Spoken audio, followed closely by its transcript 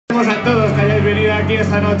A todos que hayáis venido aquí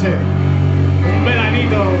esta noche. Un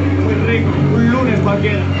veranito muy rico, un lunes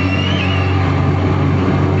cualquiera.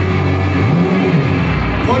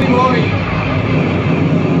 Ponyboy.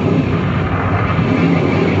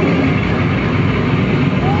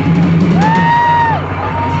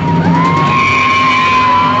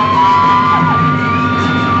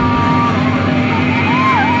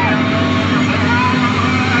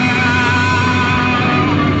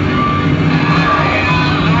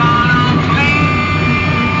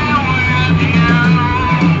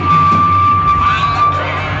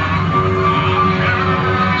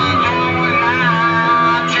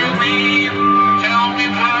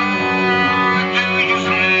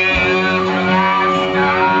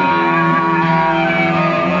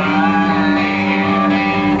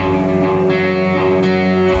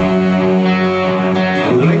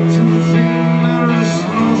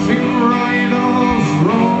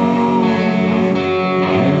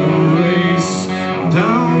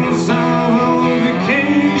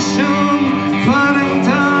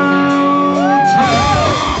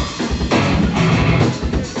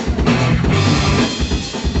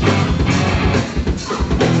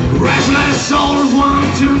 Souls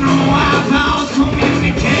want to know about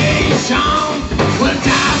communication. What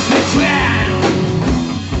does between?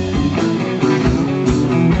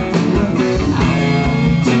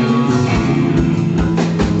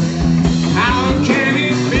 How can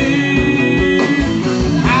it be?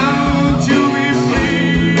 How to be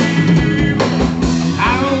free?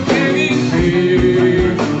 How can it be?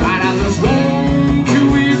 But I just want to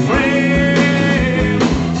be free.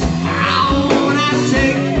 How would I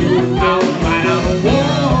take you out?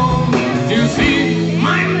 You see,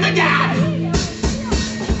 I'm the guy.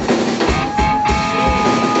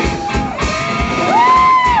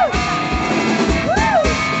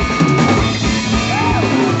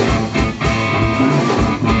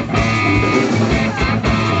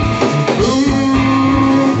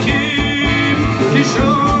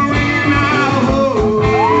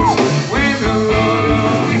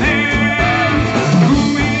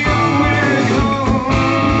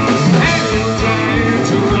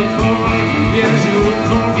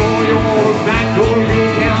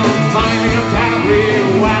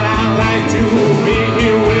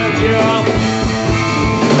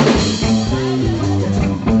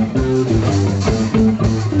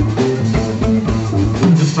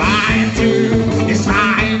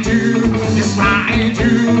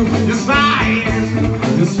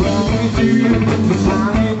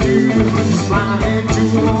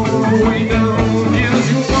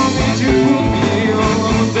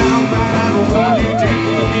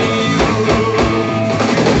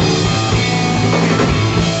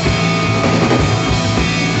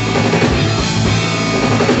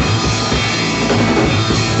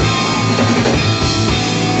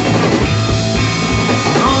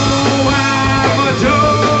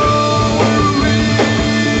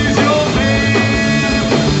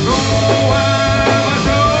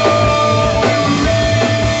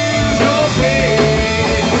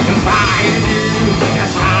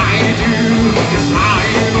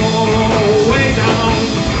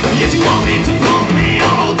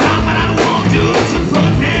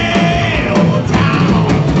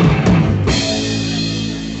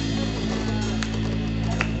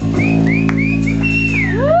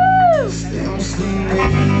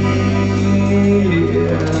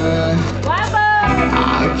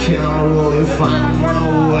 Can't really find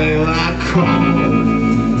my way back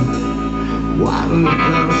home. Why did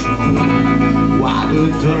there's no, why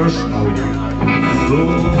did there's no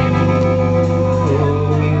floor?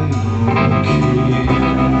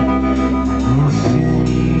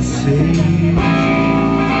 Nothing safe.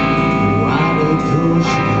 Why did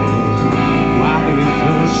there's no, why did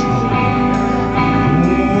there's no?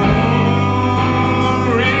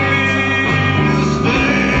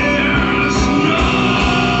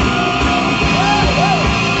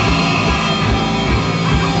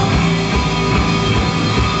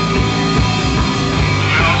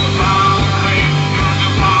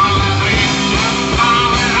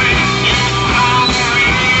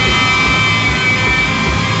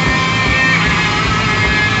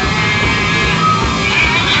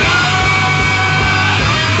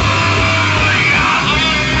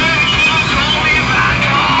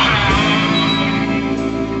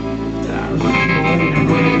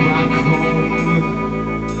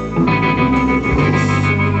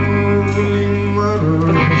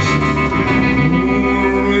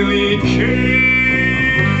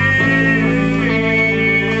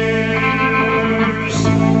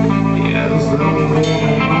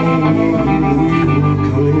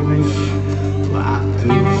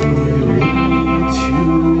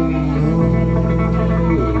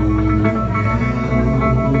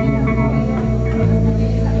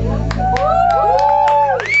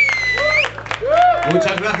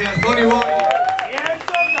 Muchas gracias, Ponyboy.